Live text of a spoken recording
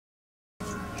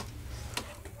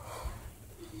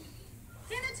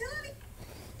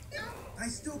I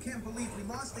still can't believe we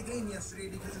lost the game yesterday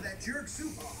because of that jerk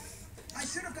soupa. I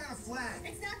should have got a flag.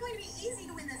 It's not going to be easy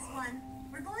to win this one.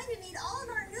 We're going to need all of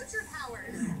our neutral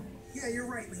powers. Yeah, you're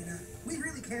right, Nena. We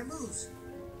really can't lose.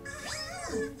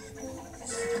 Ow!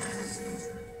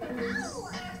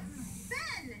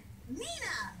 Ben!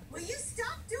 Nena! Will you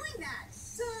stop doing that?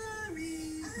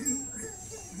 Sorry.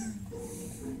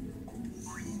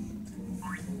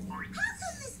 How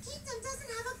come this kingdom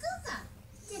doesn't have a Googa?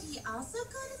 Did he also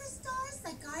go to the stars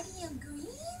like Guardian Green?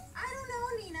 I don't know,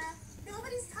 Nena.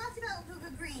 Nobody's talked about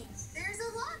Guga Green. There's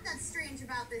a lot that's strange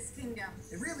about this kingdom.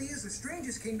 It really is the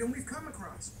strangest kingdom we've come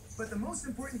across. But the most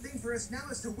important thing for us now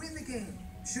is to win the game.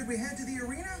 Should we head to the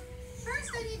arena?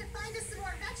 First, I need to find us some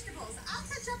more vegetables. I'll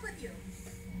catch up with you.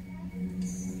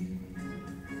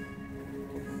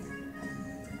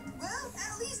 Well,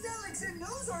 at least Alex and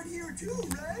Nose aren't here too,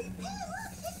 right? Hey,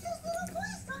 look! It's those little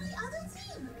boys from the other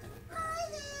team! Hi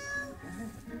there!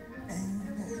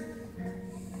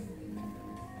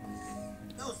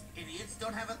 Those idiots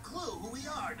don't have a clue who we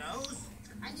are, Nose.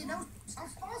 And you know,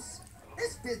 boss,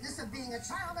 this business of being a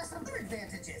child has some other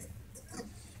advantages.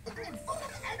 I'm full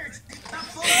of energy. Not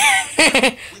full.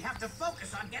 We have to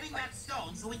focus on getting that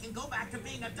stone so we can go back to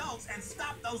being adults and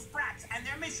stop those brats and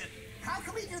their mission. How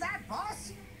can we do that,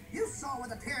 boss? You saw what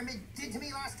the pyramid did to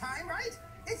me last time, right?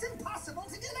 It's impossible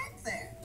to get up there.